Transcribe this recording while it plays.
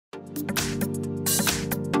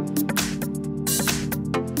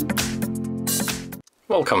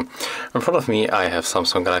Welcome! In front of me I have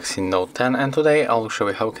Samsung Galaxy Note 10 and today I'll show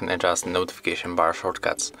you how you can adjust notification bar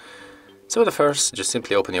shortcuts. So the first, just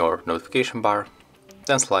simply open your notification bar,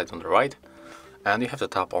 then slide on the right and you have to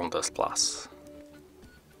tap on this plus.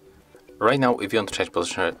 Right now if you want to change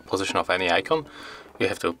position of any icon, you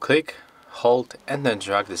have to click, hold and then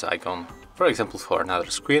drag this icon, for example for another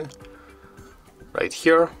screen, right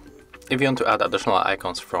here. If you want to add additional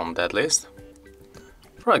icons from that list,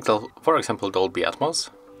 for example Dolby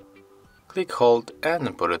Atmos, click, hold and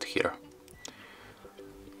then put it here.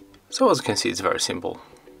 So as you can see, it's very simple.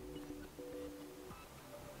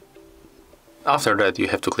 After that you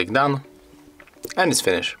have to click done and it's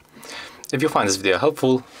finished. If you find this video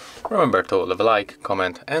helpful, remember to leave a like,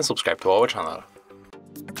 comment and subscribe to our channel.